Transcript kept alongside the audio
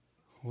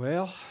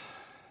Well,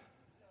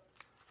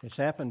 it's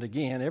happened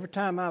again. Every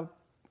time I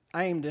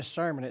aim this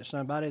sermon at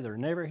somebody, they're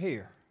never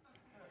here.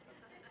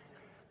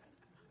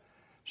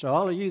 So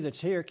all of you that's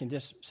here can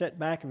just sit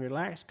back and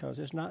relax because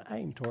it's not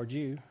aimed towards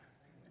you.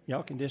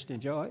 Y'all can just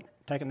enjoy it.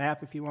 Take a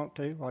nap if you want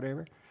to,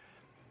 whatever.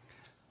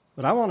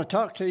 But I want to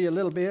talk to you a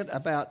little bit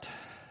about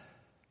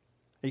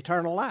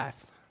eternal life.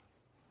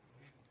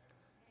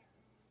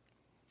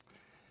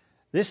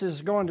 This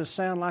is going to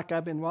sound like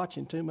I've been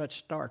watching too much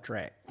Star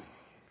Trek.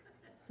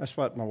 That's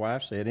what my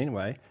wife said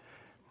anyway.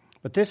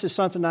 But this is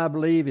something I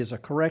believe is a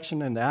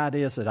correction in the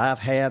ideas that I've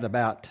had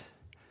about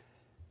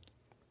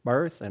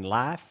birth and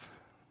life,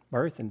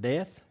 birth and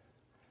death.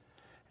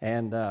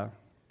 And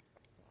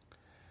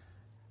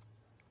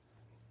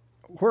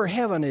where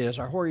heaven is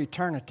or where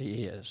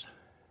eternity is.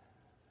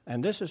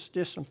 And this is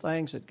just some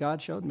things that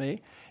God showed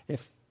me.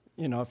 If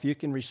you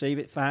can receive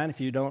it, fine.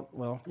 If you don't,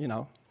 well,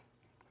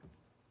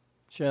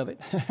 shove it.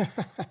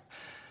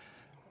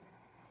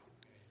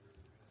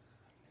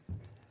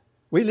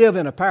 We live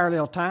in a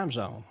parallel time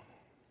zone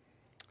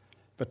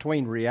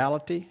between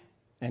reality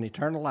and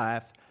eternal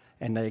life,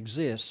 and they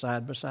exist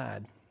side by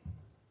side.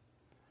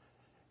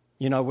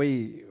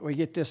 We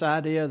get this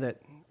idea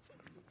that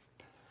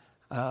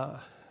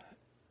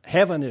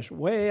heaven is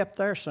way up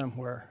there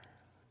somewhere,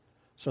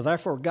 so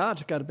therefore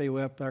God's got to be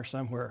way up there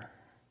somewhere.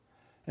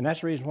 And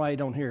that's the reason why you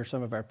don't hear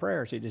some of our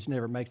prayers. He just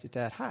never makes it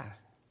that high.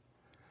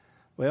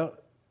 Well,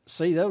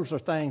 see, those are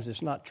things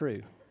that's not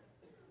true.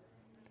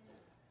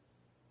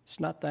 It's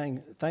not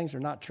things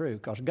are not true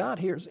because God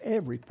hears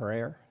every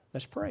prayer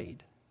that's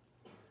prayed.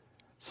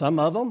 Some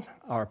of them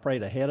are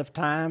prayed ahead of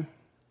time,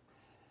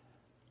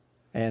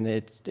 and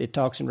it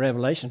talks in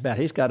Revelation about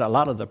He's got a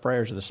lot of the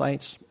prayers of the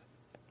saints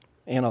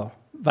in a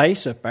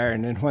vase up there,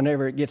 and then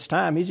whenever it gets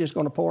time, He's just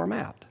going to pour them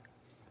out.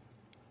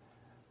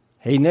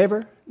 He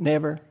never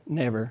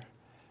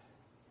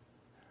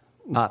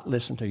not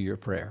listen to your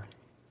prayer.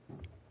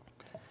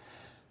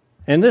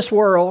 In this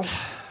world,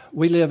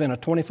 we live in a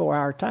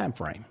 24-hour time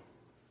frame.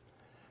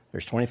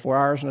 There's 24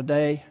 hours in a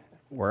day.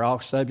 We're all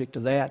subject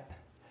to that.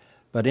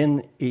 But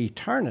in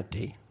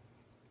eternity,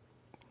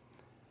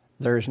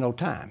 there is no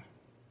time.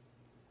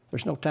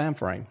 There's no time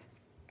frame.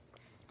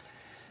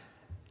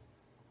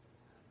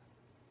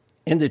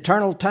 In the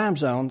eternal time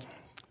zone,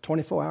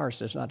 24 hours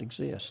does not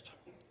exist.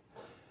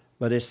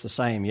 But it's the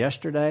same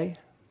yesterday,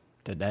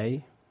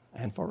 today,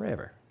 and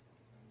forever.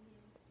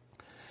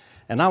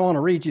 And I want to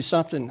read you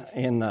something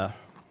in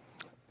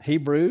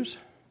Hebrews.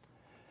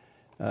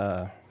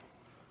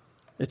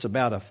 It's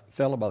about a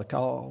fellow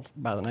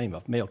by the name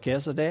of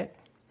Melchizedek.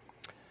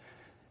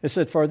 It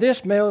said, "For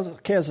this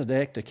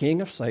Melchizedek, the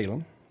king of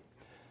Salem,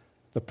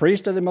 the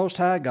priest of the Most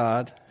High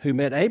God, who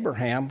met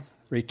Abraham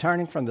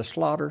returning from the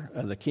slaughter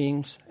of the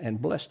kings and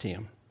blessed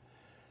him,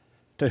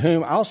 to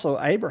whom also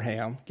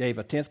Abraham gave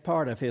a tenth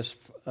part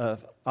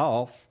of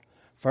all,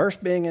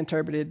 first being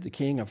interpreted the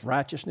king of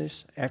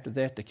righteousness, after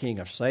that the king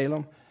of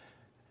Salem,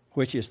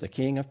 which is the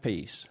king of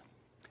peace.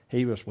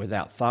 He was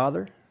without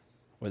father,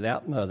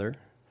 without mother,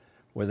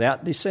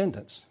 without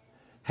descendants,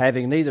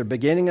 having neither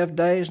beginning of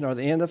days nor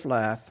the end of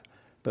life,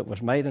 but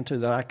was made unto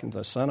the likeness of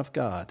the Son of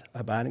God,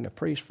 abiding a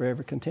priest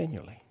forever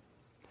continually."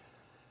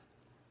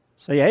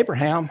 See,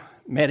 Abraham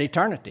met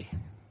eternity.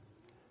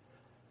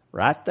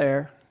 Right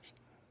there,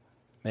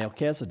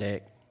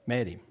 Melchizedek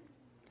met him.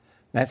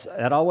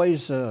 That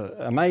always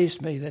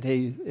amazed me that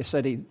he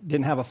said he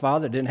didn't have a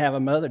father, didn't have a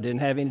mother, didn't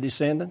have any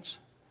descendants,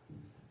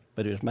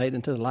 but he was made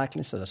into the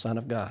likeness of the Son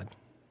of God.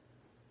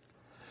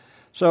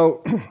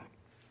 So,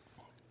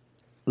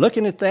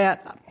 looking at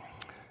that,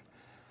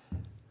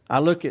 I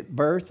look at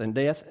birth and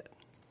death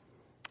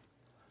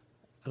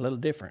a little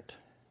different.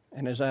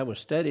 And as I was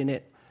studying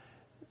it,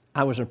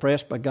 I was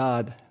impressed by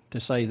God to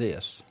say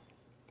this.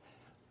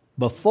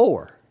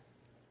 Before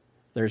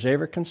there's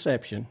ever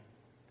conception,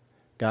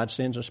 God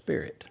sends a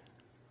spirit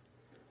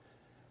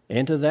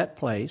into that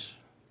place.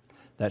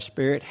 That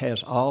spirit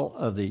has all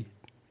of the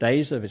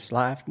days of its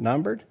life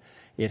numbered.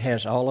 It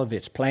has all of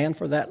its plan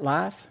for that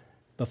life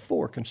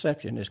before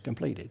conception is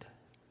completed.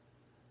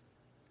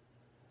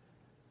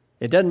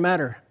 It doesn't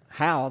matter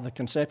how the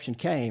conception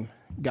came,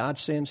 God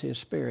sends His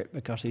Spirit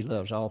because He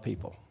loves all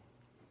people.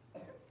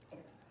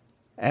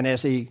 And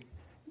as He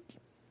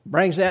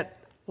brings that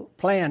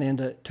plan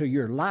into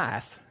your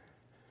life,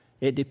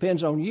 it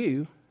depends on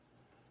you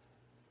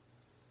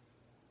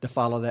to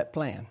follow that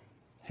plan.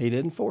 He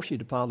didn't force you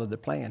to follow the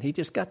plan. He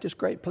just got this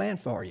great plan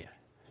for you.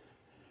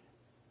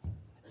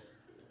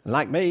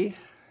 Like me,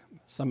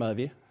 some of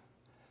you,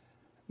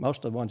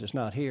 most of the ones that's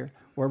not here,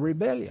 were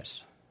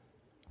rebellious.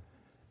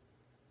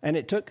 And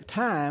it took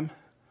time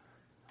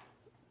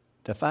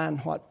to find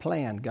what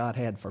plan God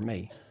had for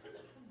me.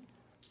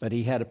 But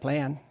He had a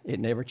plan. It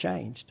never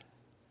changed.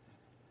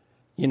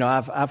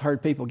 I've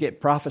heard people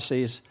get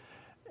prophecies,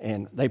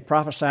 and they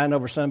prophesying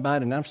over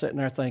somebody, and I'm sitting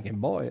there thinking,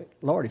 boy,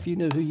 Lord, if you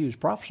knew who you was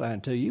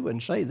prophesying to, you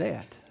wouldn't say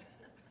that.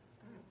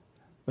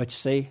 But you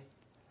see,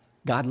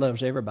 God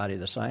loves everybody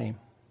the same.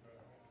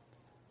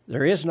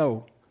 There is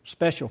no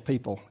special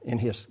people in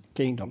His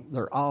kingdom.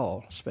 They're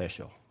all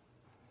special.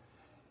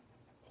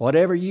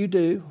 whatever you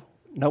do,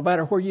 no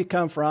matter where you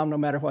come from, no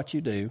matter what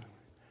you do,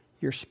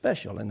 you're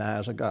special in the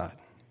eyes of God.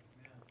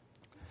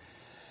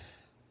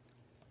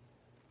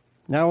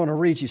 Now I want to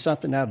read you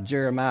something out of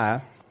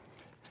Jeremiah.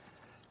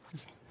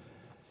 It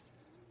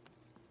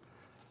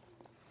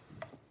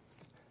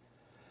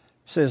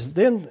says,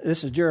 then,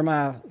 this is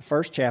Jeremiah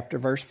 1st chapter,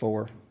 verse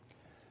 4.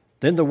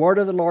 Then the word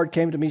of the Lord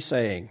came to me,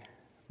 saying,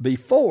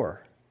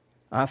 before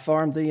I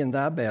formed thee in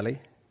the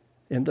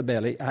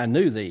belly, I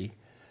knew thee.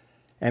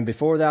 And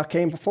before thou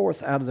camest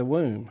forth out of the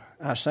womb,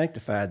 I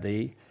sanctified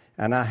thee,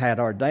 and I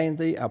had ordained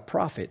thee a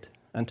prophet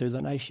unto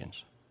the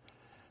nations.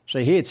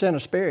 See, he had sent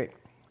a spirit.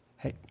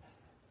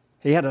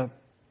 He had a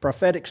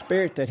prophetic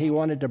spirit that he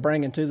wanted to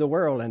bring into the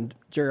world, and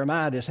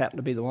Jeremiah just happened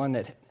to be the one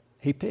that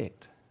he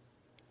picked.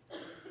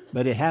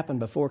 But it happened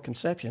before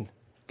conception.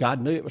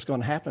 God knew it was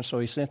going to happen, so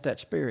he sent that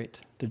spirit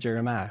to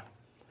Jeremiah.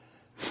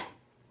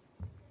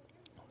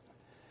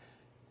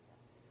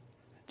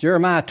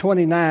 Jeremiah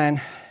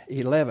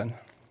 29:11.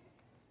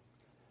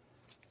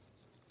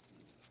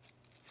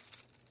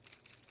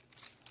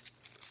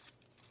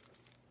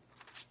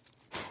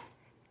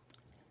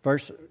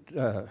 Verse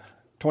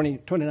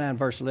 29,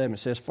 verse 11, it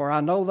says, for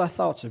I know the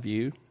thoughts of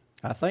you,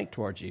 I think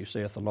towards you,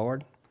 saith the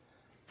Lord,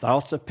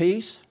 thoughts of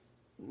peace,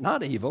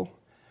 not evil,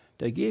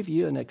 to give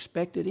you an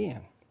expected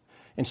end.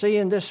 And see,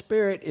 in this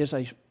spirit is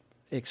a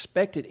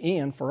expected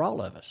end for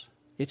all of us.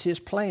 It's his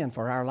plan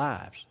for our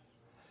lives.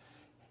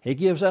 He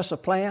gives us a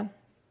plan,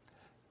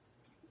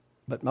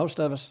 but most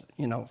of us,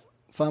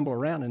 fumble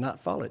around and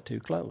not follow it too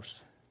close.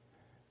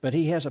 But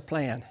he has a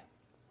plan.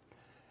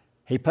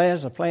 He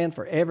has a plan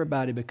for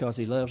everybody because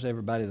he loves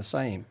everybody the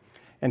same.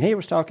 And he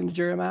was talking to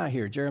Jeremiah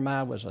here.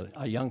 Jeremiah was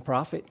a young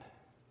prophet,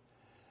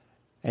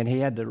 and he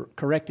had to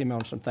correct him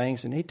on some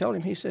things. And he told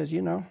him, he says,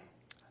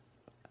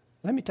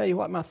 let me tell you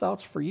what my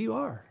thoughts for you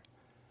are.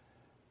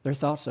 They're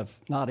thoughts of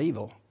not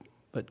evil,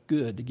 but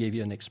good, to give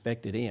you an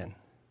expected end.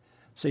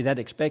 See, that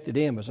expected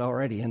end was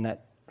already in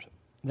that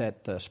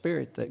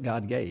spirit that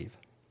God gave.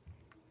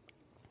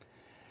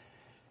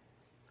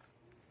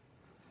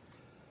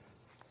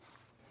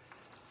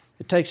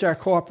 It takes our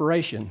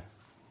cooperation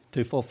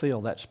to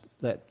fulfill that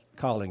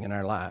calling in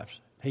our lives.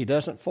 He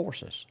doesn't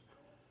force us.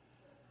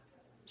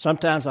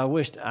 Sometimes I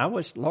wish,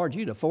 Lord,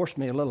 you'd have forced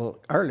me a little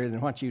earlier than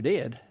what you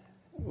did.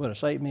 It would have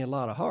saved me a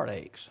lot of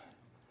heartaches.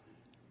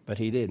 But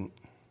he didn't.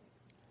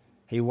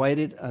 He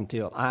waited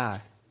until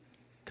I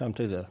come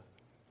to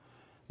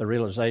the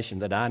realization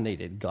that I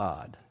needed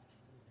God.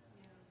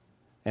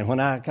 And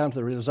when I come to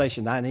the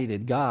realization that I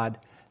needed God,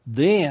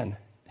 then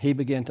he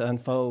began to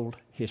unfold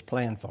his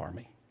plan for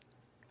me.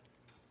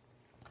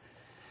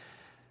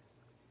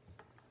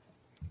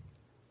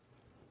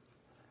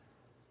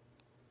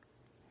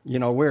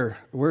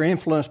 We're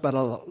influenced by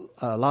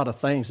a lot of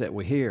things that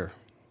we hear.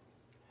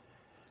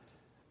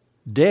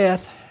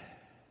 Death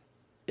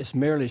is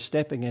merely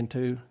stepping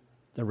into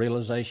the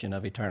realization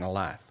of eternal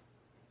life.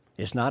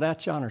 It's not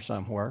out yonder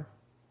somewhere.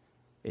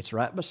 It's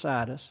right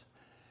beside us.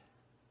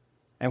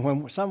 And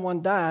when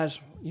someone dies,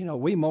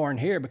 we mourn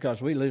here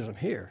because we lose them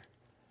here.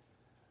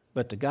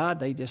 But to God,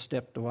 they just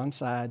stepped to one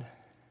side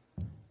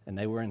and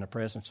they were in the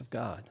presence of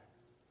God.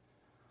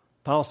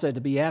 Paul said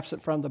to be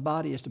absent from the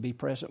body is to be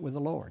present with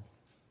the Lord.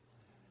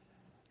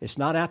 It's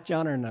not out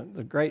yonder in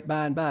the great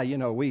by and by.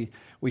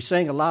 We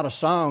sing a lot of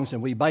songs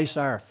and we base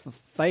our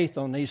faith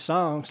on these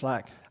songs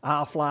like,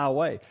 I'll fly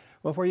away.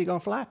 Well, where are you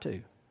going to fly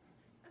to?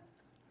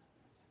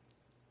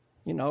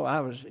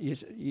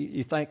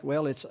 You think,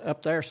 well, it's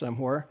up there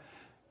somewhere.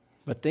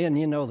 But then, the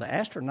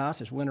astronauts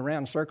just went around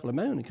and circled the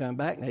moon and come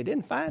back and they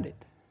didn't find it.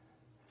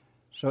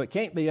 So it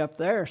can't be up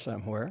there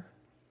somewhere.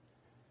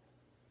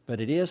 But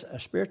it is a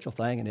spiritual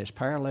thing and it's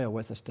parallel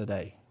with us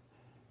today.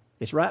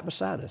 It's right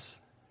beside us.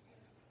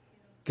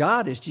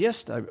 God is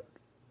just a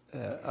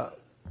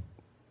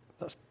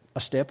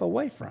step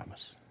away from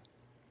us.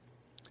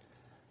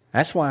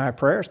 That's why our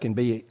prayers can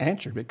be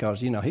answered because,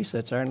 he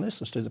sits there and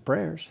listens to the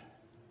prayers.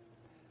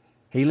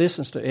 He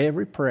listens to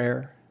every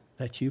prayer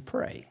that you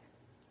pray.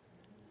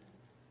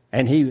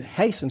 And he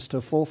hastens to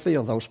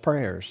fulfill those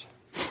prayers.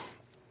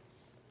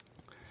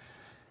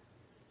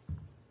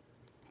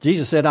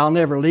 Jesus said, I'll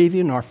never leave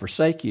you nor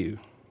forsake you.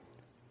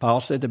 Paul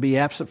said to be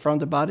absent from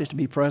the body is to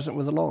be present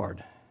with the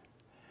Lord.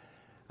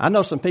 I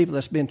know some people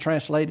that's been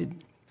translated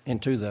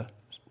into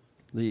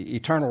the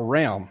eternal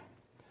realm.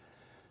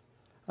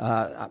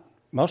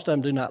 Most of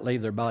them do not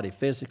leave their body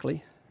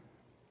physically,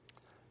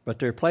 but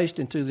they're placed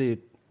into the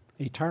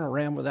eternal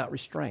realm without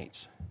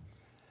restraints.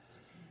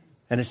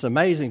 And it's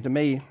amazing to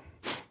me.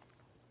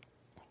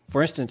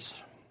 For instance,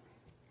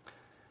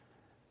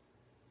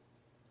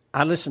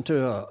 I listened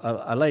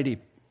to a lady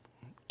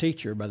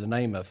teacher by the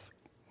name of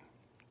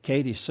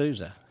Katie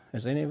Souza.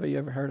 Has any of you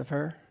ever heard of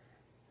her?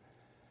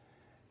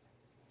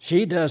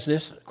 She does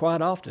this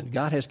quite often.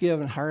 God has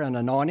given her an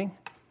anointing.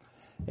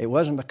 It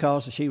wasn't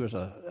because she was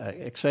an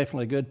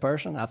exceptionally good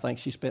person. I think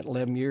she spent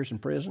 11 years in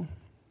prison.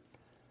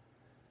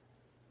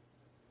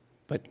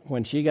 But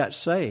when she got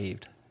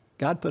saved,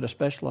 God put a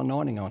special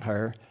anointing on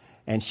her,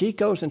 and she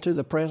goes into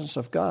the presence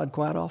of God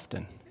quite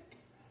often.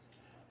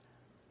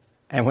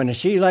 And when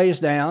she lays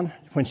down,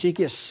 when she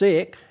gets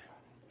sick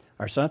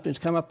or something's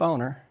come up on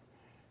her,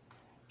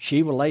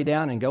 she will lay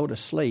down and go to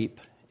sleep,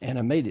 and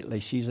immediately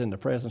she's in the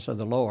presence of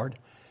the Lord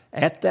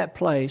at that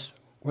place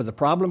where the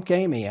problem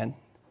came in,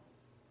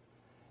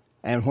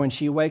 and when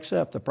she wakes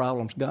up, the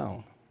problem's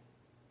gone.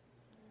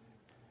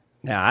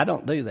 Now, I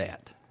don't do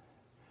that.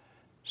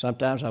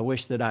 Sometimes I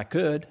wish that I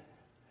could,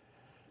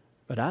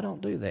 but I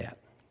don't do that.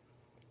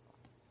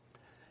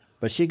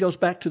 But she goes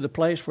back to the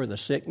place where the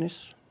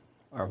sickness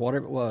or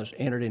whatever it was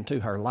entered into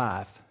her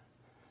life,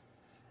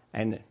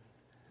 and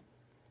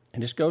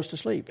just goes to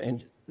sleep.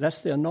 And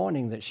that's the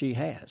anointing that she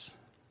has.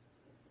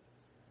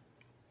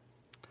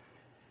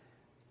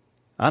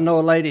 I know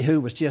a lady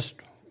who was just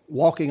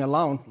walking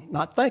along,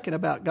 not thinking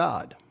about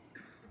God.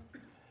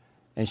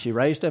 And she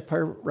raised up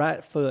her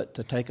right foot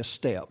to take a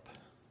step.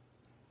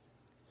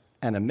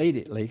 And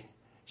immediately,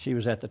 she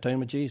was at the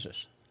tomb of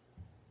Jesus.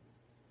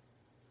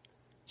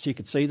 She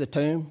could see the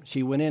tomb.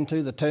 She went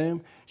into the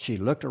tomb. She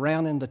looked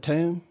around in the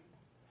tomb.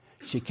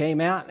 She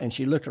came out and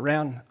she looked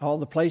around all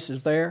the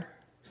places there.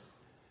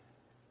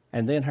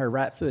 And then her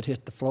right foot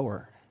hit the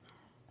floor.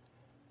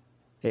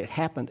 It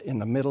happened in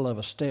the middle of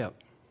a step.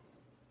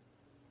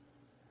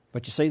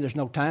 But you see, there's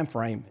no time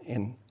frame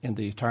in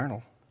the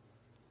eternal.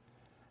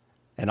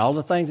 And all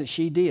the things that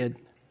she did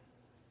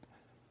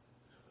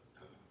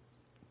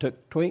took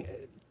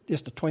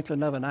just a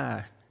twinkling of an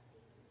eye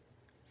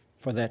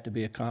for that to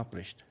be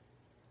accomplished.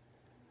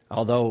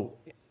 Although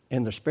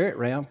in the spirit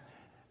realm,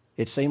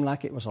 it seemed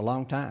like it was a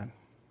long time.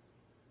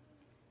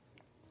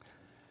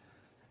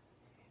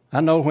 I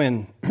know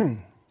when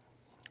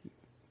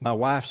my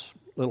wife's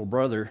little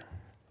brother,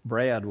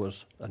 Brad,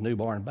 was a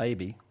newborn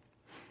baby,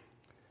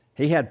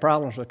 he had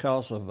problems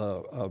because of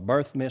a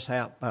birth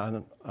mishap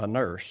by a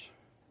nurse.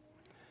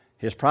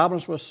 His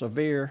problems were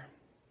severe,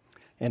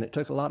 and it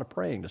took a lot of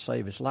praying to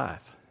save his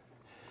life.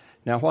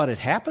 Now, what had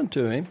happened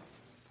to him,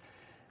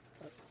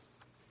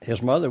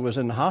 his mother was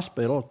in the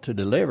hospital to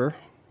deliver,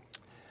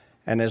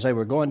 and as they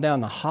were going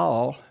down the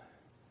hall,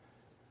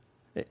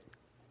 the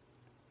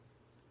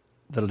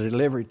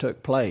delivery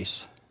took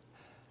place.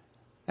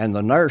 And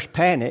the nurse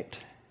panicked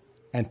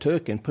and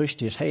took and pushed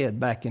his head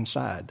back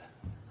inside.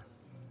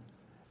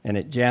 And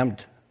it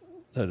jammed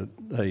the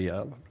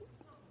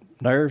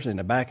nerves in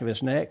the back of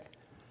his neck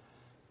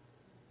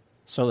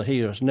so that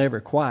he was never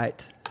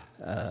quite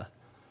the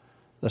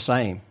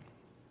same.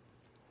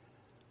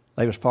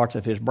 There was parts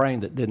of his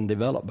brain that didn't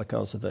develop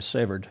because of the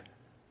severed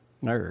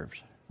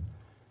nerves.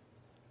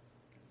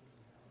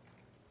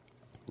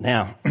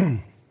 Now,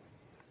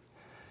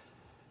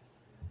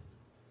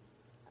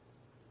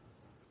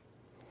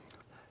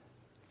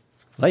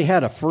 they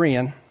had a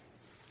friend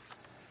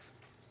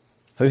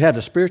who had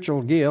a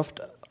spiritual gift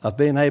of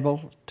being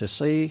able to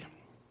see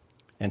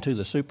into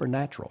the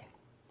supernatural.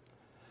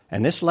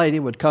 And this lady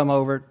would come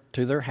over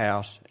to their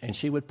house and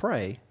she would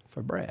pray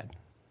for Brad.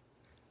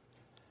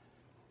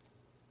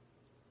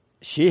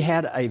 She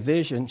had a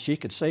vision. She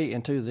could see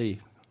into the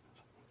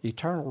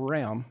eternal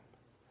realm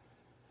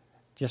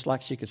just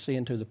like she could see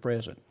into the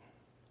present.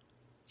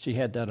 She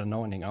had that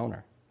anointing on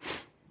her.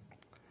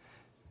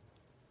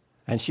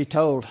 And she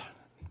told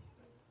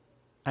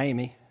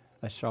Amy,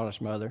 that's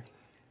Charlotte's mother,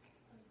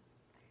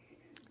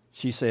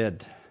 she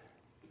said,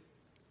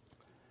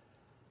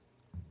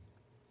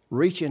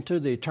 reach into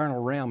the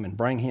eternal realm and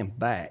bring him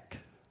back,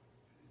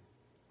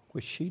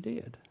 which she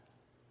did.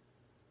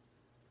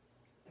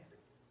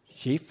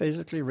 She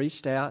physically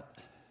reached out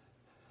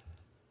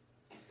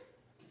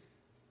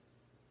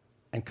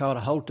and caught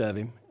a hold of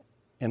him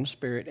in the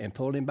spirit and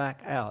pulled him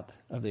back out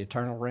of the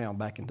eternal realm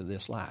back into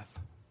this life.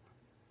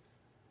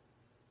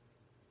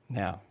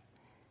 Now,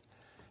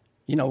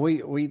 you know,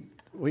 we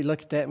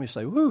look at that and we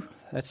say, whoo,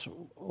 that's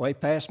way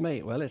past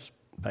me. Well, it's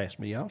past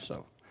me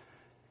also.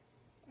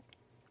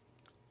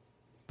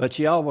 But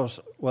she always,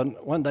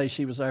 one day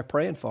she was there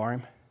praying for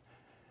him,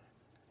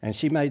 and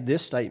she made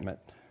this statement.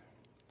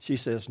 She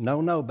says,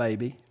 no,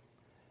 baby,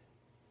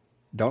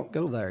 don't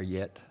go there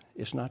yet.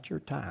 It's not your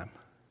time.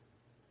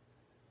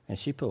 And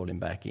she pulled him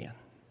back in.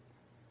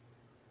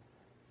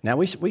 Now,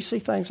 we see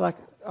things like,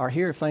 or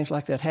hear things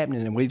like that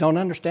happening, and we don't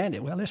understand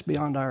it. Well, it's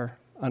beyond our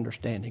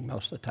understanding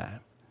most of the time.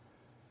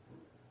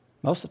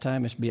 Most of the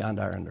time, it's beyond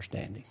our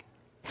understanding.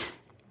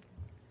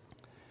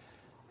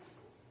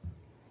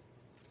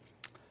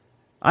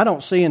 I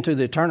don't see into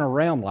the eternal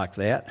realm like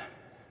that,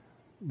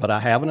 but I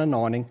have an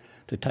anointing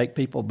to take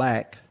people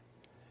back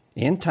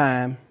in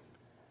time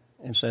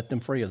and set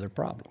them free of their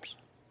problems.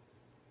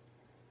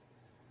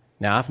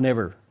 Now, I've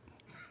never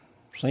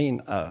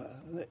seen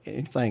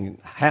anything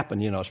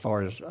happen, as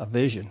far as a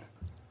vision.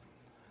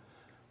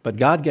 But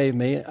God gave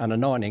me an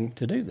anointing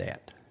to do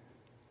that.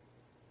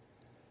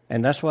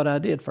 And that's what I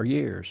did for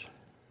years.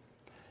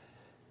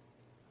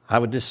 I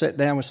would just sit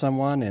down with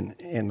someone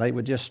and they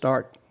would just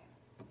start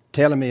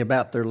telling me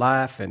about their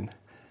life, and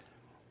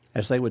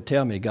as they would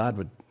tell me, God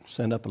would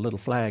send up a little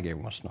flag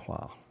every once in a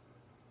while.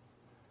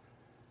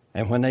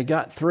 And when they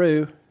got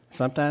through,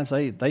 sometimes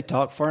they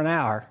talked for an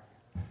hour,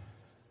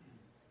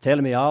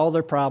 telling me all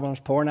their problems,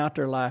 pouring out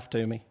their life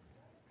to me.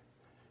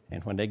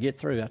 And when they get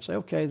through, I'd say,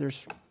 okay,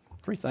 there's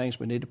 3 things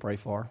we need to pray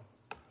for.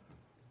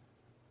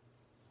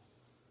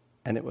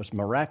 And it was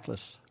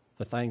miraculous,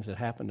 the things that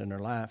happened in their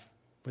life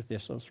with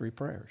those 3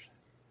 prayers.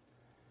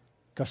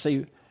 Because,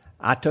 see,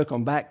 I took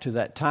them back to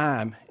that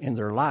time in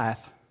their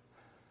life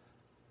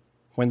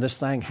when this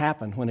thing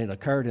happened, when it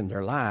occurred in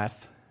their life,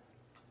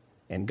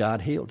 and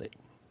God healed it.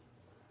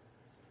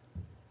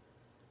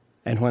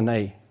 And when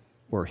they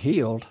were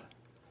healed,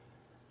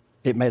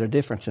 it made a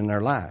difference in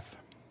their life.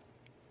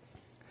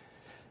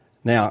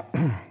 Now,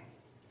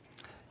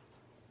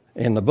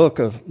 in the book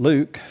of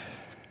Luke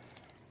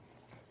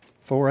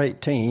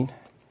 4:18,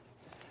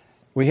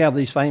 we have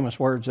these famous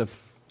words of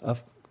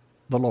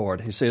the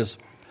Lord. He says,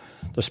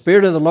 "The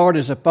Spirit of the Lord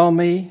is upon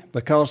me,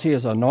 because He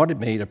has anointed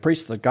me to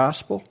preach the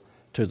gospel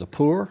to the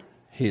poor.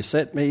 He has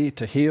sent me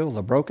to heal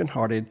the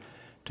brokenhearted,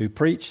 to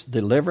preach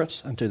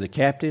deliverance unto the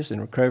captives,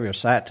 and recovery of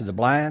sight to the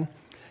blind,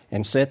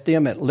 and set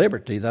them at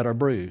liberty that are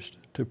bruised,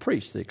 to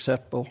preach the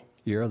acceptable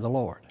year of the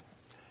Lord."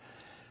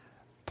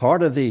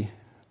 Part of the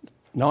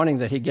anointing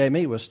that He gave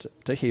me was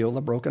to heal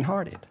the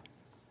brokenhearted.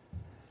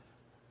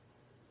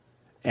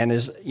 And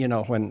as you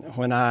know,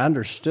 when I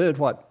understood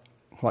what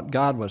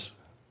God was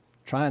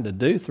trying to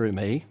do through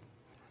me,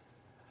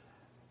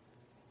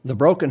 the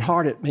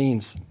brokenhearted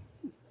means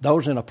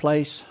those in a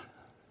place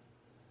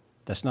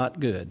that's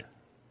not good.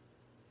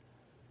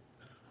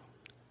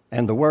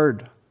 And the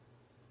word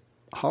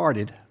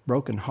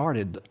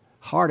brokenhearted,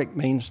 heartache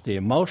means the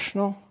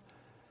emotional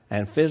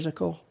and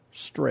physical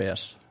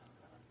stress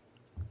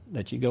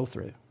that you go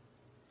through.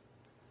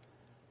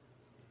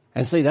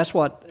 And see, that's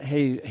what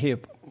he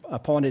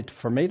appointed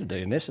for me to do.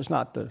 And this is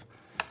not to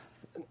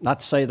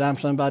say that I'm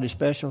somebody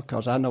special,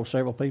 because I know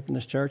several people in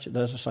this church that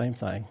does the same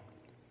thing.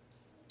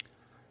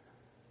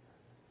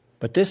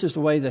 But this is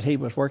the way that He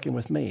was working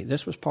with me.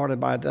 This was part of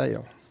my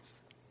deal.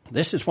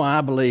 This is why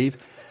I believe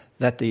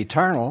that the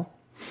eternal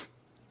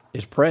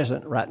is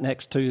present right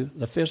next to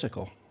the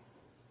physical,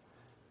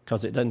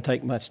 because it doesn't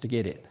take much to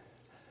get it.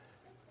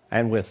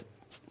 And with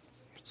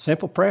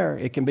simple prayer,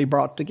 it can be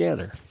brought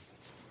together.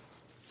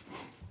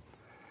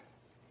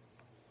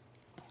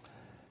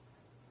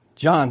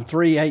 John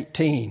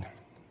 3:18.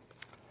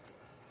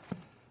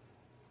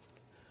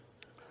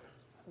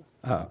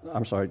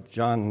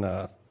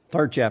 John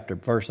 3rd chapter,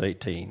 verse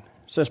 18.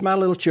 Says, "My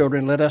little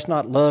children, let us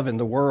not love in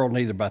the world,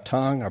 neither by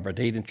tongue or by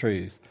deed in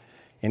truth.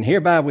 And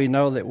hereby we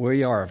know that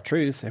we are of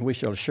truth, and we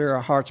shall assure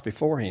our hearts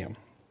before Him."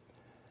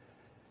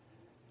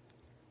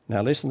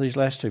 Now listen to these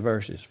last 2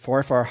 verses. "For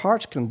if our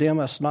hearts condemn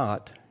us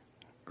not,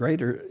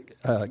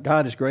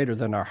 God is greater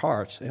than our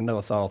hearts, and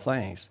knoweth all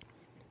things.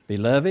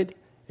 Beloved,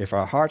 if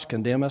our hearts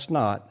condemn us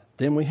not,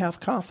 then we have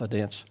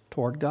confidence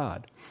toward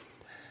God."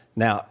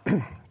 Now,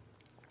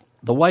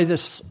 the way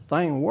this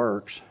thing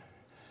works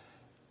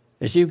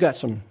is you've got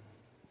some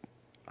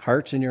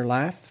hurts in your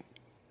life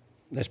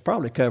that's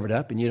probably covered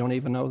up and you don't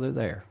even know they're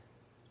there.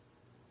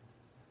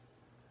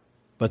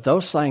 But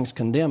those things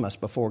condemn us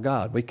before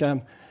God. We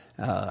come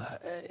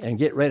and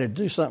get ready to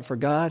do something for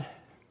God.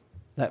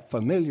 That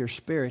familiar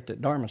spirit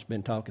that Darman's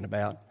been talking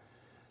about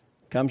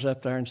comes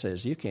up there and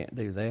says, "You can't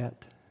do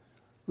that.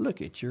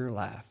 Look at your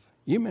life.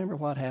 You remember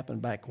what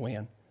happened back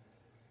when?"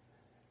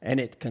 And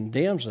it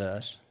condemns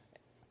us.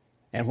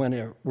 And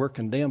when we're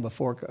condemned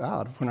before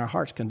God, when our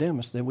hearts condemn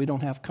us, then we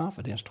don't have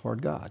confidence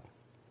toward God.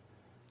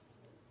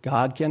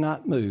 God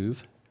cannot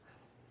move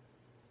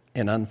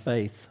in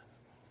unfaith.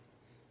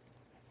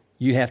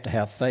 You have to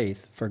have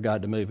faith for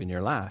God to move in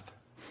your life.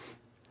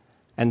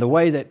 And the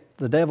way that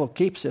the devil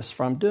keeps us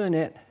from doing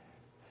it,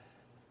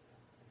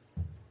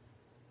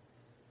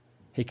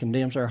 he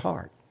condemns our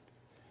heart.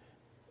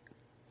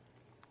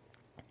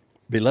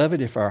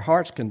 "Beloved, if our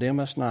hearts condemn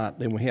us not,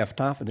 then we have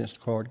confidence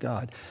toward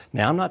God."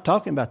 Now, I'm not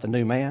talking about the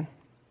new man.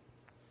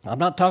 I'm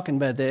not talking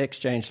about the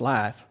exchanged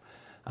life.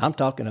 I'm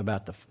talking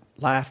about the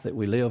life that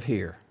we live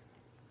here.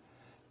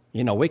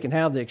 You know, we can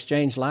have the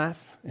exchanged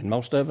life, and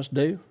most of us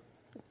do,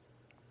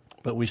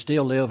 but we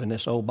still live in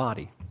this old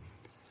body.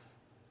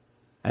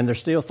 And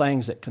there's still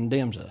things that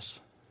condemns us,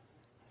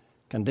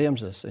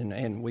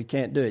 and we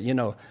can't do it. You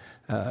know,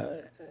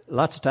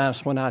 lots of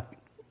times when I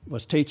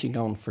was teaching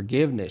on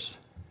forgiveness,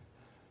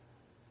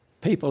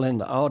 people in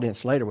the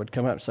audience later would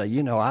come up and say,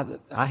 "You know,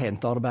 I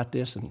hadn't thought about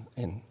this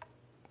in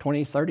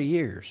 20, 30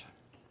 years."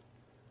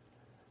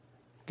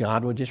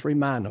 God would just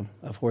remind them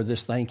of where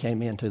this thing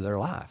came into their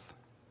life.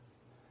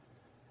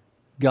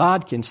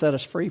 God can set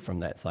us free from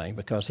that thing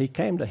because He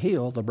came to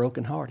heal the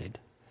brokenhearted.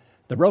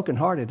 The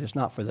brokenhearted is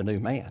not for the new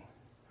man.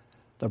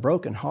 The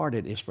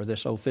brokenhearted is for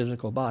this old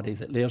physical body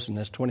that lives in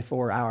this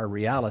 24-hour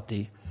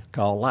reality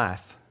called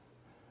life.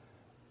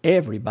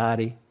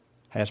 Everybody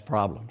has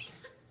problems.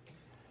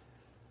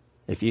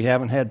 If you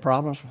haven't had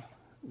problems,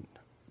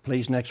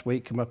 please next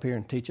week come up here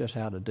and teach us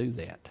how to do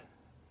that.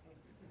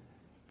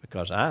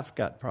 Because I've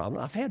got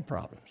problems. I've had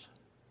problems.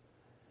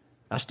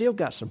 I still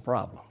got some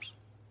problems.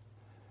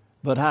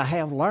 But I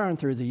have learned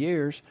through the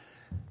years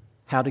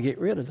how to get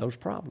rid of those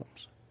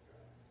problems.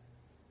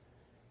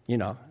 You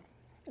know,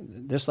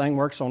 this thing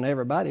works on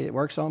everybody. It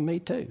works on me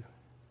too.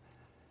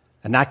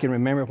 And I can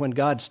remember when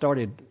God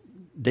started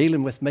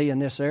dealing with me in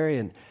this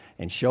area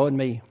and showing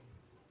me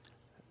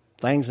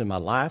things in my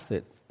life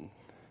that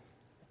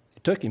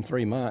it took him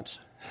 3 months.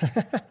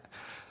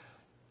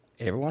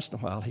 Every once in a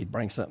while, he'd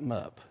bring something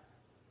up.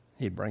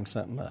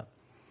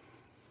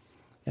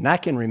 And I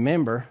can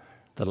remember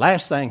the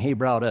last thing he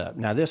brought up.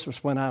 Now, this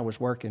was when I was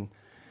working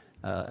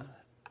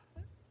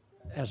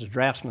as a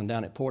draftsman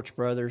down at Porch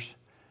Brothers.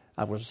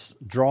 I was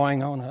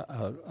drawing on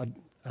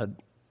a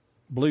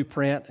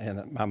blueprint,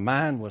 and my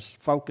mind was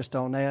focused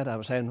on that. I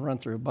was having to run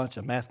through a bunch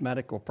of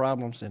mathematical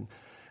problems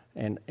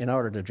and in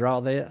order to draw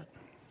that.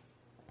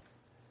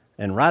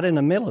 And right in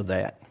the middle of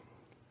that,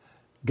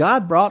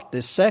 God brought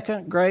this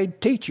second grade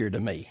teacher to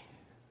me.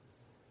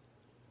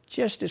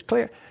 Just as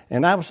clear.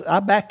 And I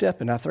backed up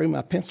and I threw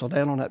my pencil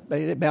down on that.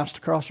 It bounced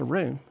across the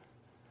room.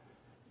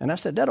 And I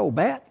said, "That old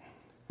bat."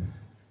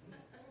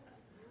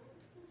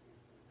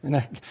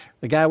 And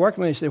the guy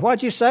working with me said,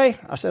 "What'd you say?"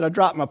 I said, "I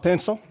dropped my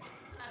pencil."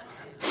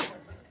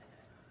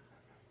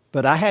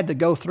 But I had to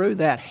go through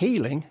that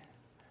healing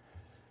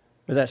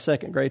with that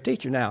second grade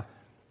teacher. Now,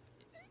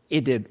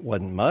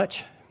 wasn't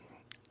much.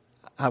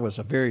 I was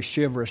a very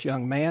chivalrous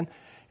young man,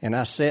 and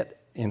I sat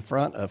in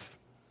front of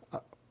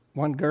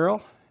one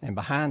girl and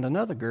behind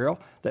another girl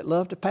that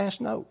loved to pass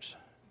notes.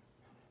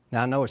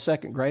 Now, I know as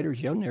second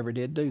graders, you never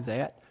did do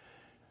that.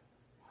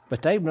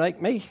 But they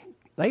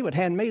would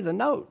hand me the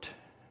note,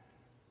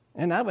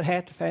 and I would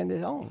have to hand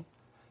it on.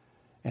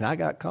 And I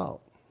got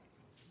caught.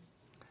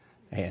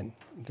 And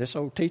this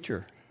old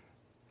teacher,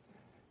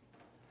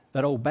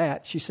 that old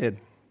bat, she said,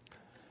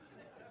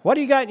 "What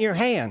do you got in your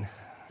hand?"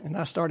 And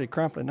I started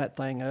crumpling that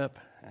thing up.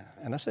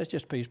 And I said, "It's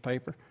just a piece of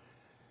paper."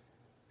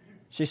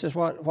 She says,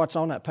 "What's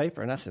on that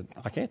paper?" And I said,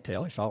 "I can't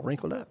tell. It's all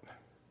wrinkled up."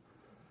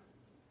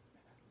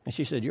 And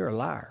she said, "You're a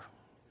liar."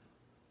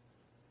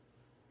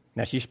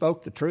 Now, she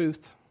spoke the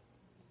truth.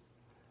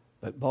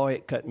 But, boy,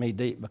 it cut me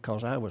deep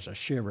because I was a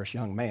chivalrous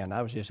young man.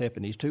 I was just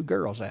helping these two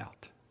girls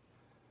out.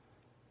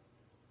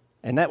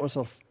 And that was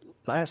the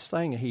last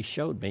thing he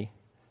showed me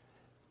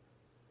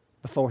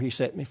before he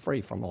set me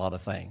free from a lot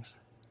of things.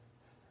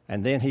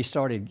 And then he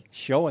started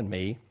showing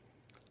me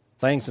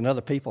things in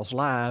other people's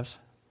lives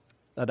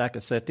that I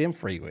could set them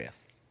free with.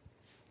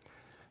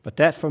 But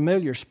that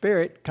familiar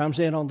spirit comes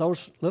in on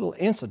those little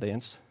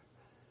incidents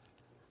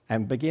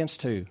and begins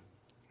to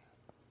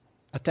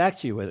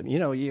attack you with them. You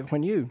know,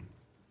 when you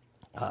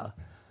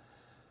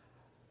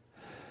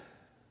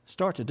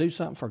start to do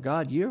something for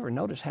God, you ever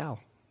notice how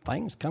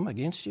things come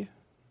against you?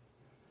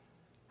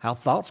 How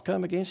thoughts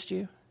come against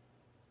you?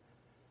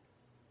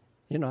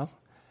 You know,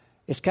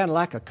 it's kind of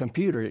like a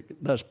computer.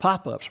 It does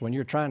pop-ups when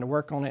you're trying to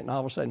work on it, and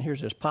all of a sudden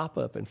here's this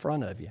pop-up in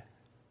front of you.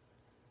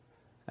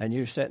 And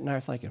you're sitting there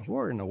thinking,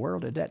 where in the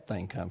world did that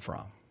thing come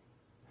from?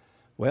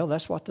 Well,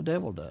 that's what the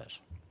devil does.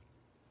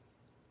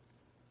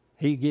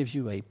 He gives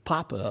you a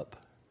pop-up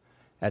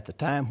at the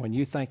time when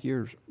you think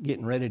you're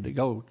getting ready to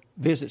go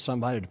visit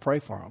somebody to pray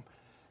for them.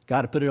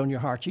 God will put it on your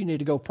heart. You need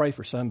to go pray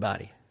for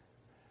somebody.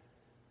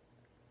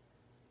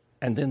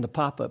 And then the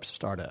pop-ups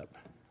start up.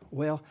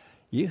 Well,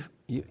 you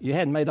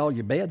hadn't made all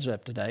your beds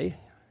up today.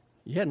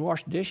 You hadn't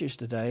washed dishes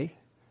today.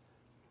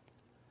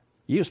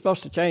 You were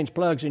supposed to change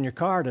plugs in your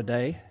car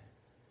today.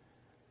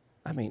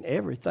 I mean,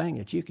 everything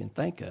that you can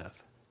think of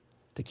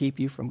to keep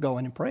you from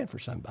going and praying for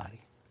somebody.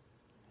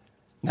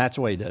 And that's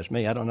the way he does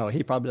me. I don't know.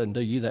 He probably doesn't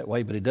do you that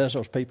way, but he does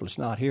those people that's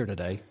not here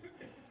today.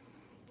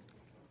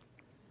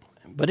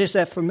 But it's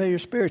that familiar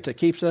spirit that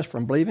keeps us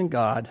from believing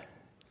God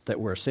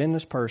that we're a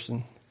sinless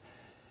person,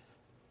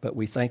 but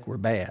we think we're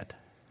bad.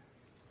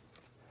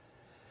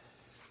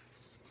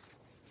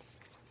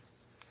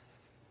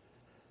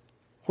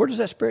 Where does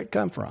that spirit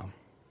come from?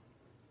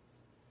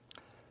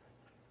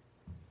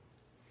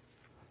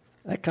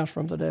 That comes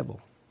from the devil.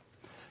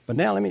 But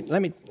now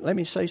let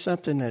me say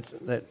something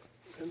that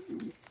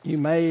you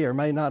may or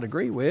may not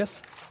agree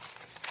with.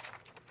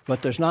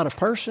 But there's not a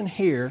person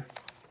here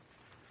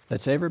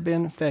that's ever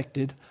been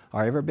affected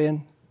or ever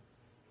been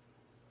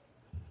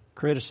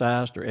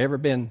criticized or ever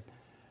been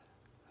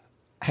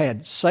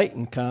had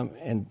Satan come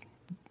and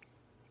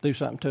do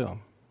something to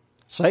them.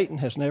 Satan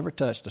has never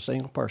touched a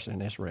single person in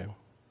this room.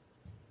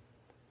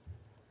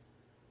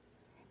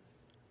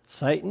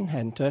 Satan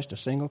hadn't touched a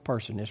single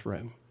person in this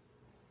room.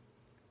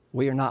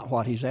 We are not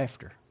what he's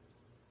after.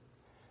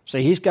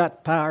 See, he's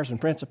got powers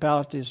and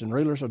principalities and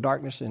rulers of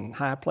darkness in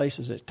high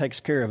places that takes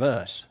care of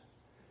us.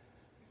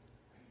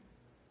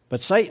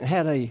 But Satan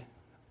had a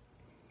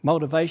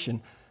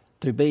motivation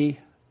to be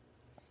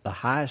the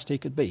highest he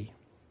could be.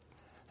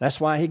 That's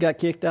why he got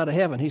kicked out of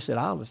heaven. He said,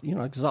 I'll just,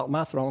 exalt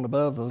my throne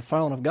above the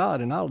throne of God,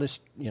 and I'll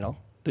just,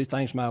 do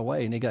things my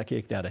way. And he got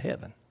kicked out of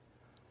heaven.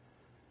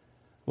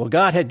 Well,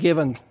 God had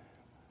given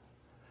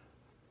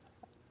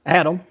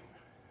Adam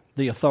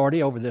the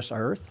authority over this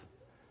earth.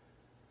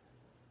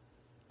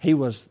 He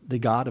was the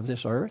God of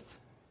this earth.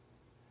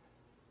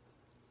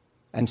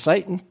 And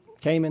Satan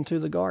came into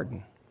the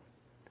garden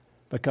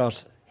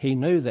because he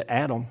knew that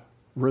Adam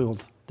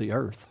ruled the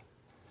earth.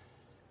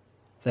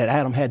 That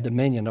Adam had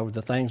dominion over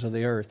the things of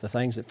the earth, the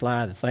things that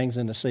fly, the things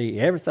in the sea,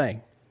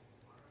 everything.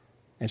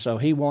 And so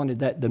he wanted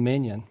that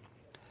dominion.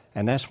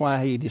 And that's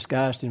why he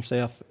disguised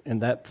himself in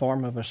that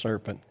form of a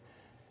serpent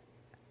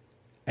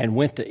and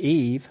went to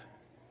Eve.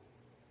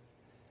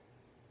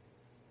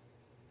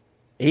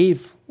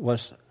 Eve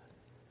was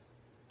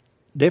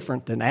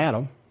different than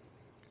Adam.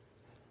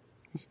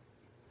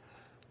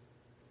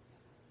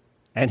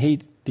 And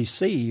he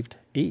deceived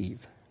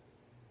Eve.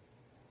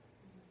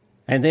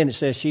 And then it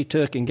says she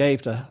took and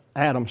gave to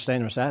Adam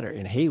standing beside her,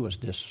 and he was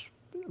just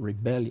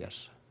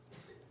rebellious.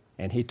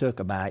 And he took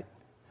a bite,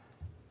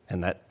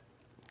 and that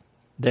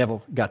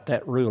devil got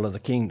that rule of the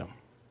kingdom.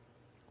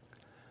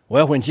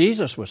 Well, when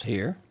Jesus was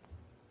here,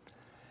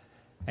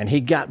 and he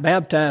got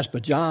baptized by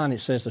John, it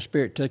says the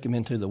Spirit took him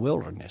into the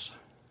wilderness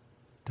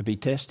to be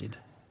tested.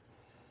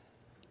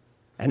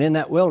 And in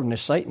that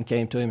wilderness, Satan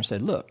came to him and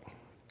said, look,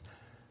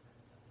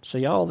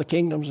 see all the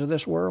kingdoms of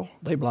this world?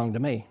 They belong to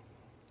me.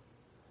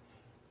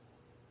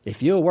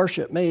 If you'll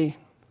worship me,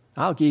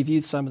 I'll give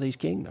you some of these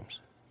kingdoms.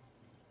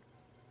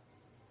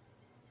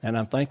 And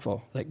I'm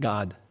thankful that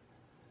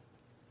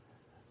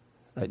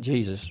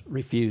Jesus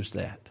refused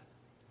that.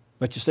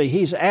 But you see,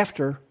 he's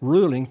after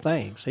ruling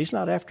things. He's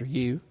not after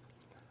you.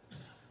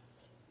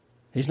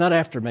 He's not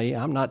after me.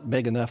 I'm not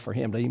big enough for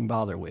him to even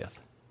bother with.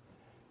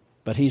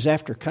 But he's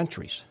after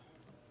countries.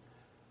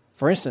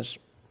 For instance,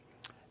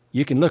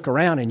 you can look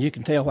around and you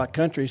can tell what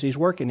countries he's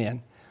working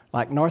in,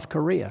 like North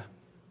Korea.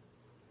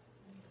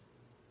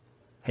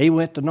 He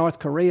went to North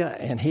Korea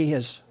and he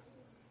has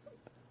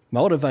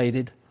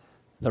motivated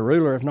the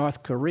ruler of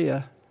North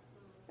Korea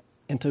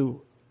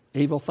into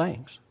evil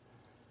things.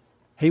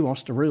 He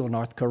wants to rule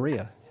North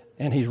Korea,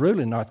 and he's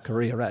ruling North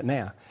Korea right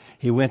now.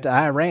 He went to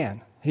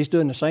Iran. He's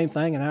doing the same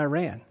thing in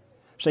Iran.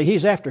 See,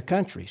 he's after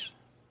countries.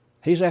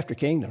 He's after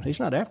kingdoms. He's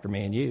not after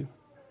me and you.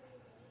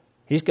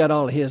 He's got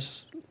all of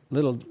his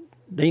little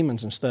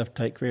demons and stuff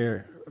to take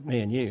care of me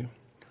and you.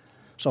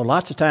 So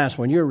lots of times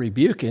when you're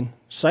rebuking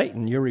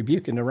Satan, you're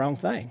rebuking the wrong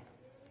thing.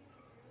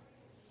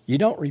 You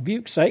don't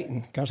rebuke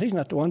Satan because he's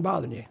not the one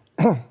bothering you.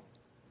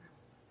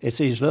 It's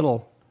these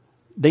little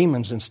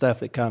demons and stuff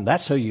that come.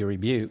 That's who you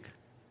rebuke.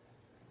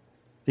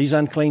 These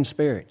unclean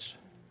spirits.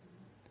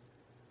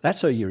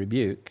 That's who you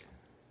rebuke.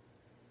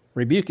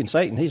 Rebuking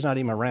Satan, he's not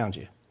even around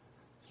you.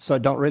 So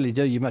it don't really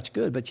do you much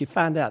good. But you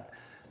find out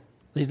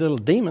these little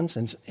demons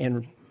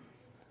and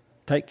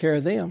take care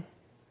of them.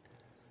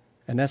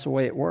 And that's the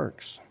way it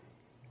works.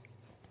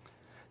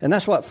 And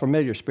that's what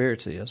familiar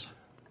spirits is.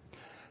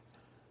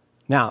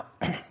 Now,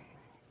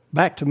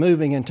 back to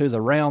moving into the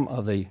realm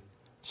of the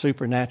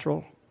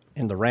supernatural,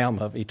 in the realm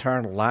of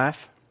eternal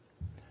life.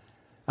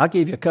 I'll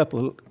give you a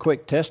couple of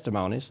quick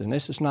testimonies, and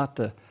this is not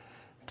to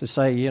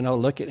say,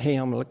 look at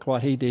him, look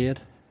what he did,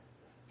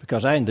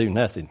 because I didn't do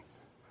nothing.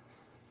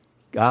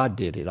 God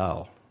did it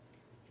all.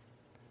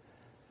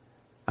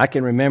 I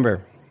can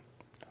remember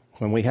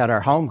when we had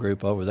our home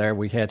group over there,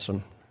 we had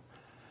some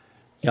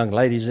young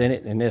ladies in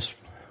it, and this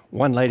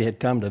one lady had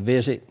come to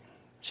visit.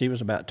 She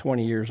was about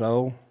 20 years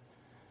old,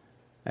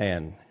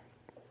 and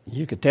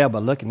you could tell by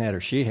looking at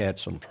her she had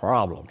some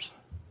problems.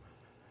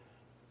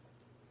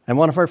 And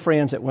one of her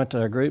friends that went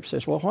to our group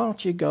says, well, why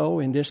don't you go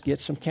and just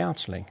get some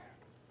counseling?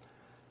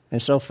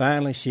 And so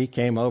finally she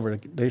came over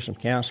to do some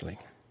counseling.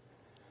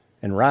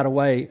 And right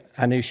away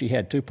I knew she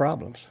had two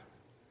problems.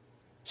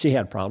 She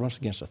had problems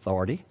against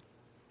authority,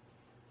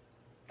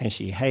 and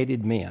she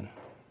hated men.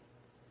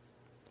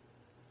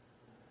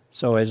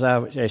 So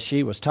as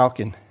she was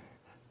talking,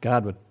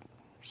 God would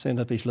send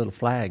up these little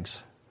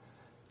flags.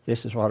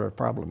 This is what her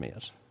problem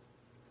is.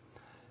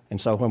 And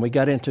so when we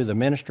got into the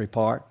ministry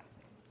part,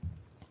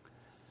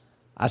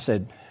 I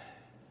said,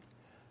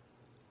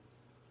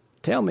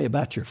 tell me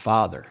about your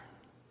father.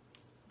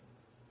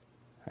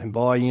 And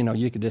boy,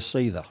 you could just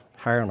see the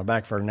hair on the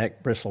back of her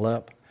neck bristle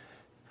up.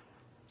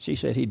 She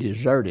said he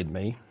deserted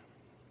me.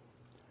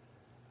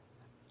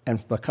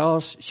 And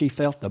because she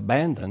felt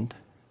abandoned,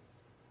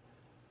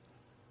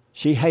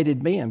 she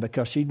hated men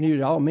because she knew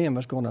that all men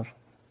was going to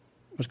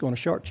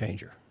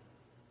shortchange her.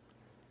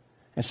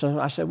 And so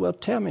I said, well,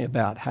 tell me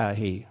about how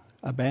he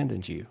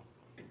abandoned you.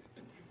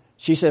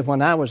 She said,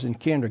 when I was in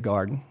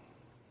kindergarten,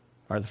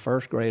 or the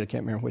first grade, I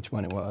can't remember which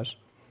one it was,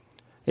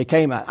 it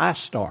came an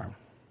ice storm.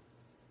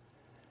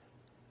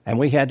 And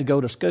we had to go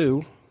to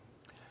school.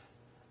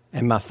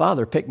 And my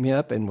father picked me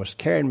up and was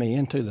carrying me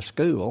into the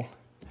school.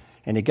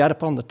 And he got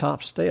up on the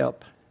top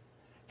step.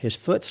 His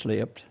foot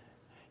slipped.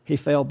 He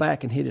fell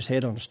back and hit his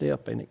head on the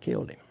step, and it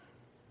killed him.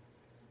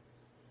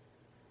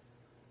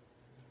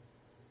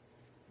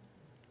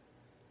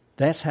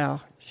 That's how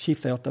she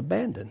felt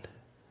abandoned.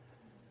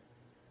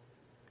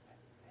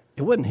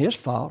 It wasn't his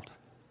fault.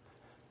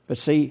 But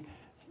see,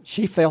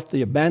 she felt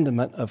the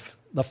abandonment of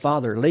the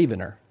father leaving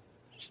her.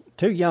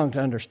 Too young to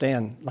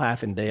understand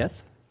life and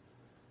death.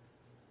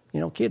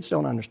 Kids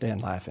don't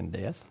understand life and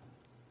death.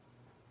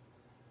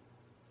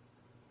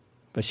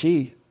 But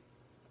she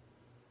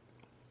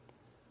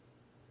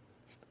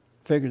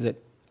figured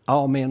that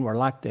all men were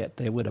like that.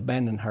 They would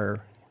abandon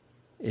her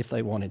if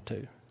they wanted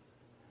to.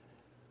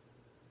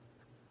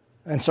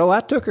 And so I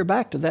took her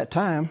back to that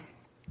time.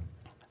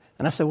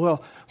 And I said,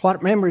 well,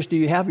 what memories do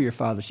you have of your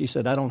father? She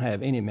said, I don't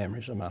have any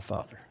memories of my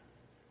father.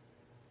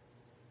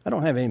 I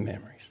don't have any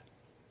memories.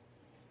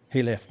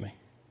 He left me.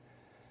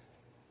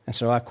 And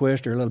so I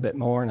quizzed her a little bit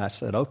more, and I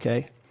said,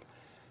 okay,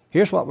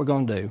 here's what we're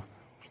going to do.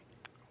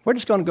 We're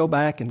just going to go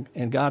back,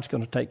 and God's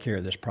going to take care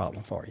of this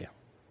problem for you.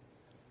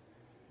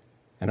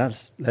 And I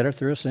just led her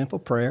through a simple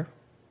prayer.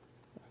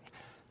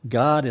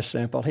 God is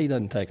simple. He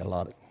doesn't take a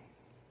lot.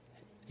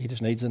 He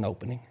just needs an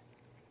opening.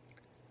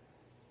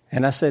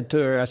 And I said to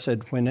her, I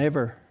said,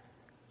 whenever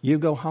you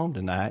go home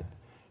tonight,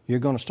 you're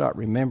going to start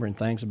remembering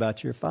things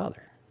about your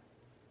father.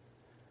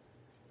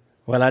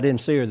 Well, I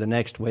didn't see her the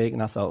next week,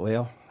 and I thought,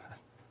 well,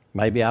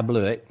 maybe I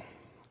blew it.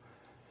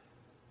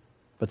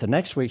 But the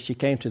next week she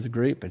came to the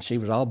group, and she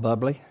was all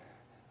bubbly.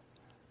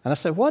 And I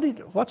said,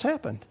 what's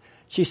happened?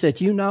 She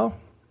said, you know,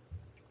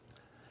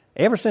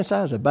 ever since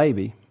I was a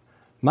baby,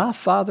 my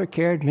father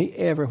carried me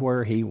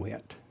everywhere he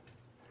went.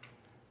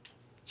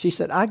 She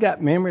said, I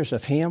got memories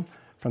of him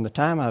from the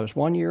time I was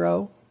 1 year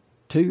old,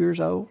 2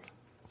 years old,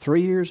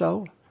 3 years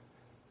old.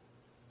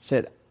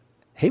 Said,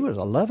 he was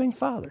a loving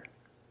father.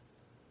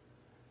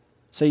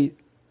 See,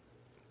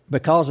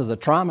 because of the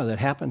trauma that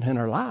happened in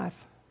her life,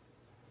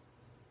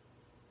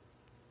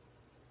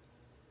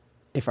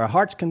 if our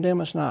hearts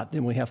condemn us not,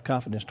 then we have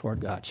confidence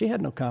toward God. She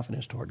had no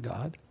confidence toward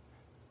God.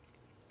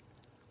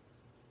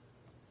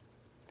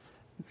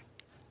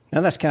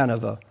 Now that's kind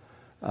of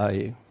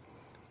a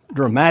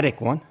dramatic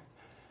one,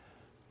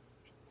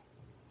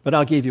 but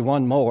I'll give you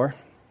one more.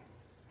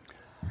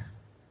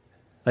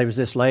 There was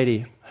this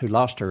lady who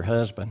lost her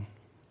husband,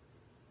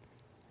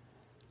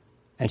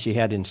 and she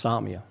had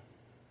insomnia.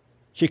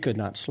 She could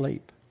not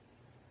sleep.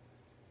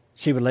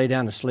 She would lay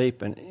down to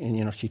sleep, and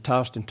you know, she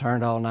tossed and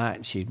turned all night,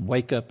 and she'd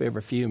wake up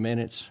every few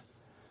minutes.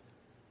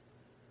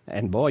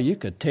 And boy, you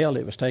could tell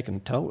it was taking a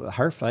toll.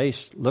 Her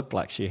face looked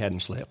like she hadn't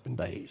slept in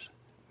days.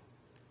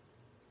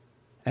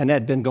 And that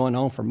had been going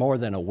on for more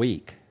than a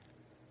week.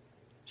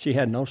 She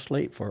had no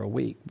sleep for a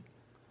week.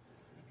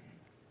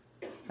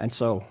 And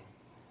so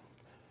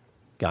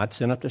God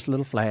sent up this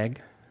little flag.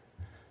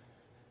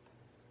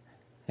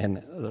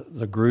 And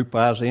the group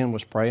I was in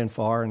was praying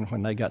for her. And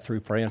when they got through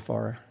praying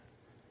for her,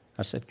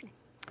 I said,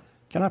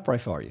 can I pray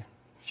for you?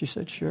 She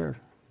said, sure.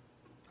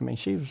 I mean,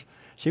 she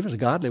was a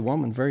godly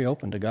woman, very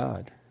open to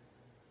God.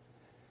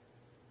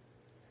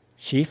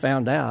 She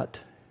found out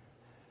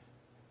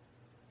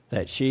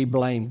that she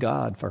blamed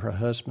God for her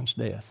husband's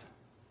death.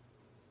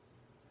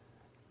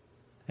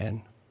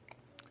 And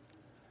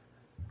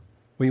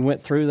we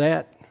went through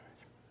that.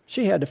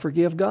 She had to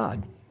forgive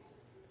God.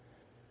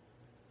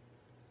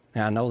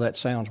 Now, I know that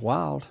sounds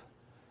wild,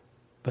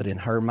 but in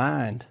her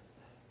mind,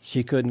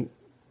 she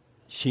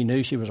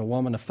knew she was a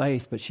woman of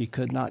faith, but she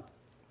could not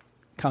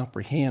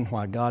comprehend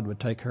why God would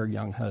take her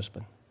young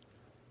husband.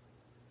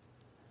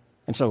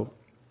 And so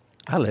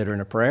I led her in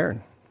a prayer,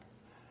 and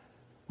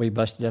we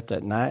busted up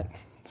that night.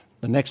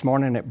 The next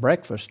morning at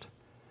breakfast,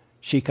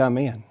 she come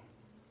in,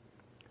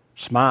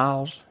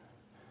 smiles,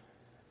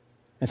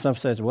 and some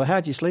says, well,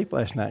 how'd you sleep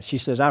last night? She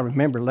says, I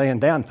remember laying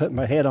down, putting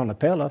my head on the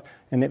pillow,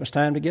 and it was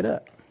time to get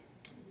up.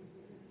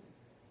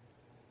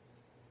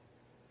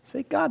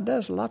 See, God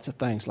does lots of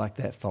things like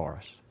that for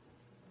us.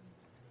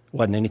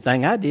 Wasn't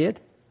anything I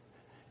did.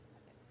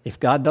 If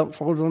God don't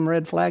throw them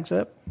red flags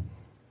up,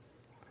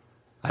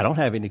 I don't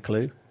have any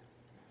clue.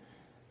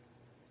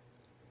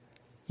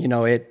 You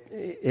know,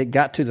 it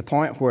got to the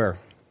point where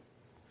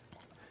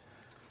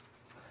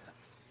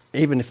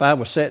even if I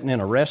was sitting in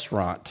a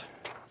restaurant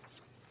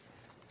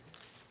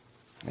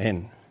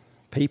and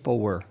people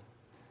were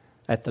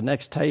at the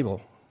next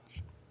table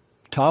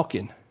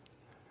talking,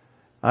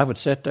 I would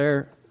sit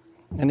there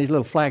and these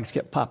little flags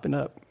kept popping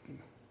up.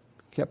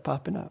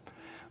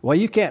 Well,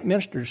 you can't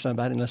minister to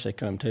somebody unless they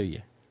come to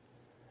you.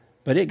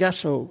 But it got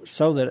so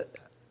that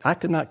I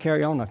could not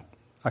carry on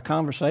a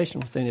conversation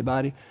with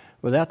anybody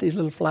without these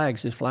little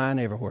flags just flying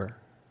everywhere.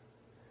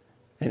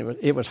 And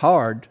it was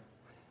hard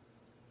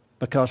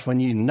because when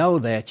you know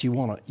that, you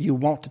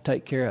want to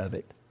take care of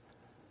it,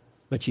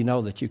 but you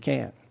know that you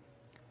can't.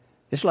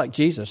 It's like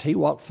Jesus. He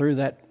walked through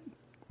that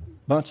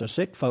bunch of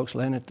sick folks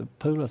laying at the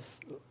pool of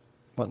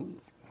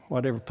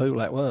whatever pool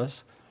that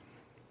was,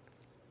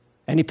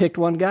 and he picked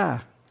one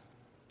guy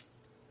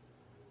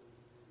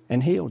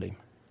and healed him.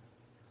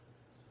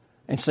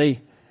 And see,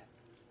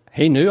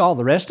 he knew all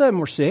the rest of them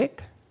were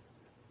sick.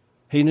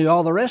 He knew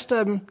all the rest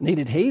of them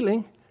needed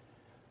healing.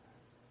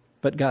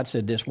 But God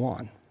said this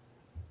one.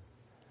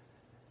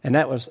 And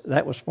that was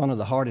one of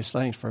the hardest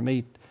things for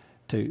me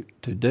to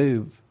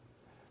do,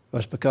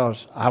 was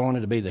because I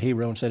wanted to be the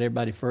hero and set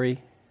everybody free.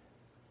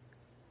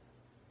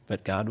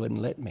 But God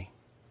wouldn't let me.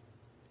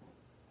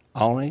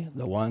 Only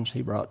the ones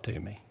he brought to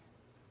me.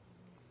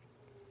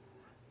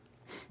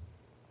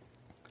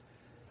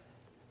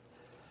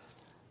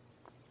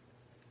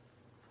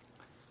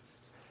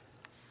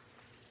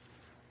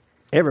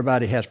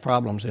 Everybody has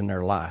problems in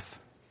their life.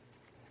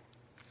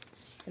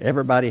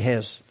 Everybody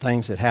has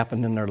things that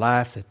happened in their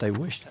life that they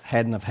wished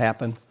hadn't have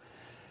happened.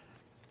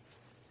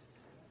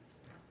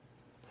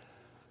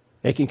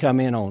 It can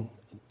come in on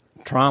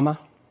trauma,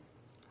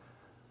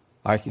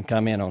 or it can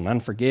come in on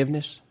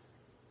unforgiveness.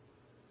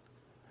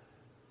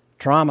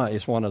 Trauma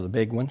is one of the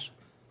big ones.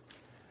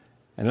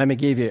 And let me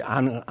give you,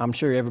 I'm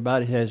sure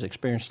everybody has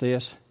experienced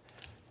this.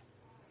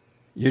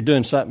 You're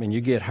doing something and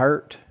you get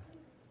hurt,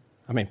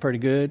 pretty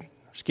good,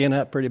 skin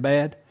up pretty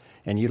bad,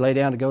 and you lay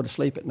down to go to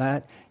sleep at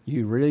night,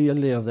 you really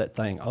live that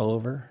thing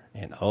over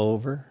and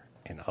over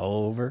and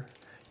over.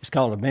 It's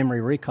called a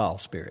memory recall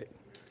spirit.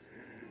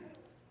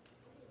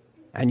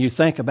 And you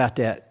think about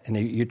that, and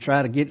you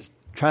try to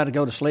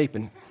go to sleep,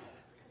 and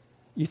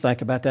you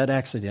think about that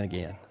accident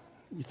again.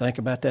 You think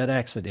about that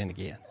accident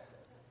again.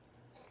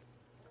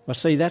 Well,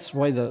 see, that's the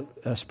way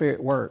the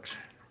Spirit works.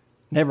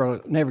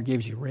 Never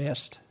gives you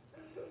rest.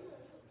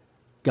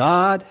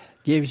 God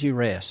gives you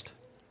rest.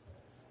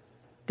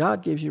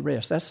 God gives you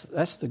rest.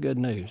 That's the good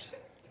news.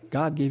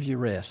 God gives you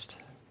rest.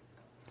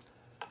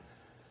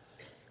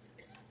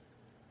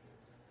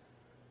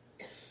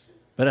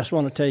 But I just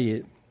want to tell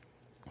you,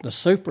 the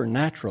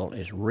supernatural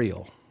is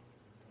real.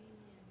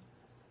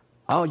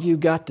 All you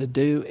got to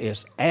do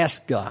is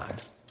ask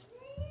God.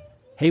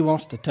 He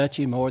wants to touch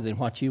you more than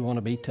what you want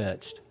to be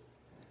touched.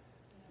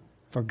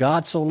 For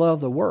God so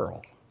loved the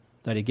world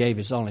that he gave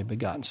his only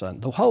begotten Son.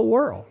 The whole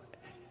world.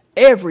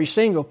 Every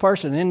single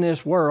person in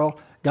this world,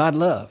 God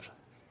loved.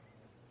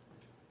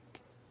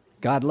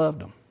 God loved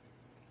them.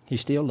 He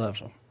still loves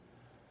them.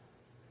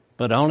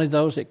 But only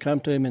those that come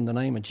to him in the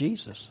name of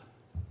Jesus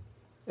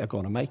are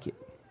going to make it.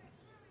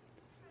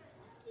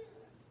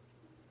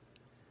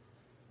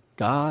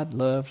 God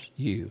loves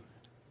you.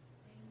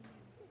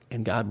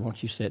 And God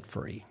wants you set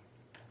free.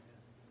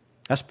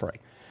 Let's pray.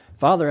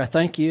 Father, I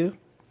thank you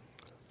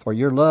for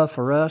your love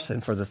for us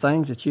and for the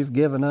things that you've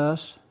given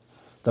us,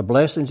 the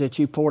blessings that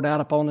you poured out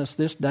upon us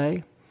this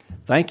day.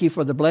 Thank you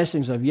for the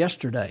blessings of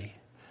yesterday.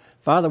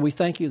 Father, we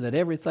thank you that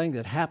everything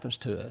that happens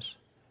to us,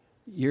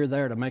 you're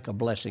there to make a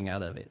blessing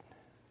out of it.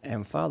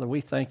 And Father,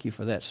 we thank you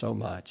for that so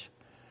much.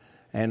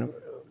 And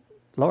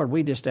Lord,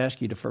 we just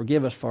ask you to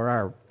forgive us for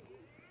our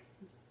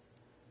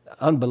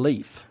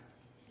unbelief.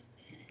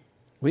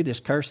 We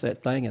just curse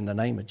that thing in the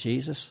name of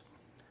Jesus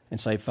and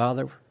say,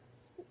 Father,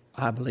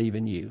 I believe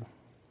in you.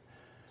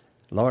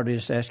 Lord, I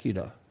just ask you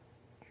to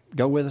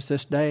go with us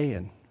this day,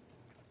 and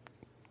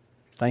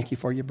thank you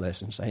for your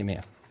blessings.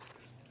 Amen.